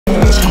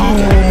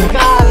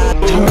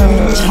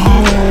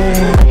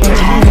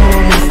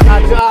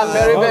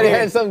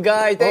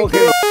handsome guy. Thank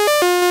you.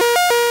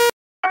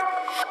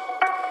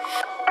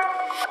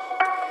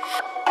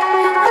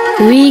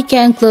 We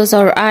can close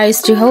our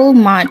eyes to how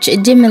much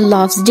Jimin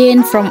loves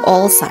Jin from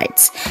all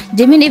sides.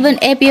 Jimin even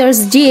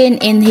appears Jin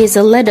in his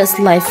latest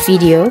live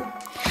video.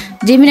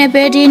 Jimin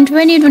appeared in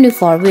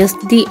 2024 with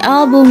the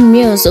album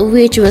Muse,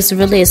 which was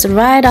released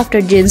right after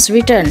Jin's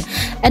return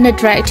and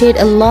attracted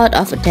a lot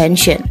of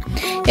attention.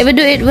 Even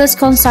though it was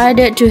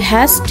considered too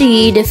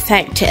hasty, the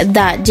fact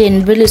that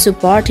Jin really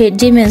supported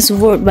Jimin's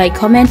work by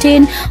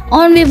commenting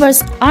on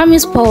Weverse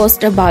ARMY's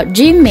post about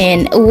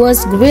Jimin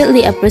was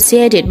greatly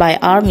appreciated by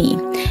ARMY.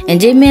 And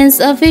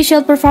Jimin's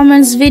official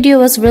performance video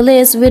was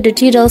released with the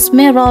title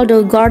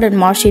Smeraldo Garden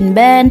Marching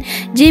Band.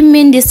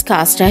 Jimin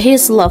discussed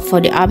his love for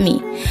the ARMY.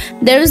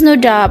 There is no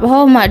doubt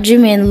how much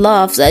Jimin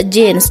loves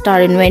Jin.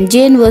 Starting when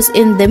Jin was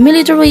in the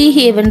military,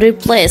 he even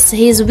replaced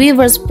his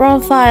Weverse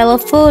profile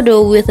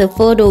photo with a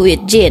photo with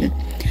Jin.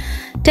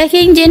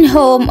 Taking Jin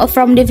home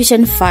from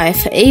Division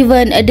 5,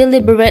 even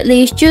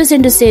deliberately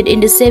choosing to sit in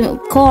the same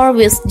car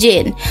with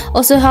Jin.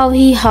 Also how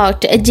he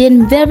hugged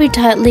Jin very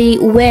tightly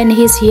when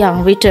his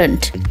young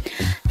returned.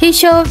 He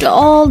showed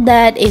all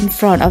that in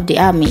front of the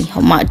ARMY,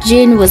 how much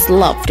Jin was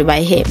loved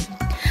by him.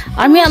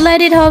 ARMY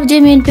highlighted how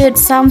Jimin put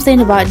something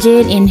about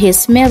Jin in his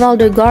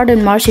Smeraldo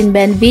Garden Marching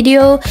Band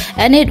video,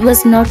 and it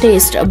was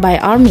noticed by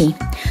ARMY.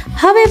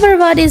 However,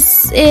 what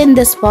is in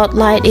the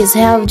spotlight is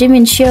how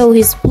Jimin showed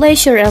his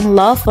pleasure and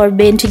love for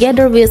being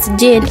together with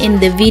Jin in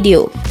the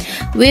video,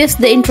 with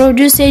the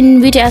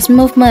introducing BTS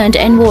movement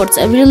and words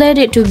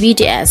related to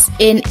BTS.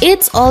 In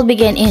It's All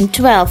Began in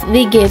 12,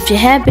 we give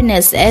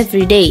happiness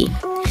every day.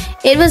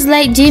 It was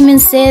like Jimin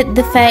said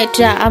the fact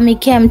that ARMY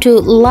came to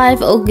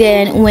life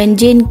again when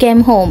Jin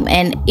came home,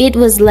 and it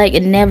was like a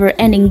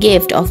never-ending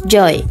gift of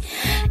joy.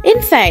 In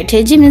fact,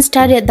 Jimin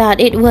stated that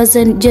it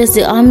wasn't just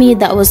the ARMY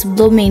that was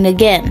blooming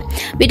again.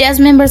 BTS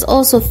members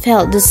also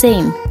felt the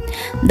same.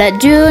 That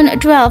June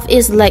 12th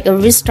is like a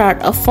restart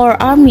for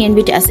ARMY and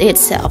BTS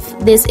itself.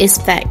 This is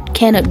fact,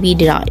 cannot be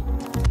denied.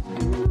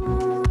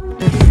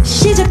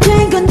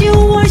 시작된 건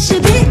 6월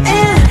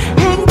 12일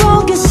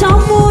행복의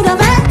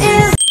선물함에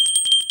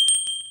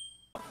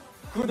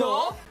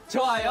구독,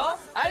 좋아요,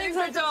 알림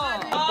설정.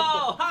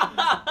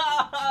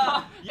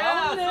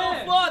 야,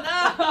 so fun.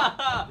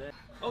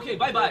 Okay,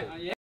 bye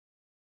bye.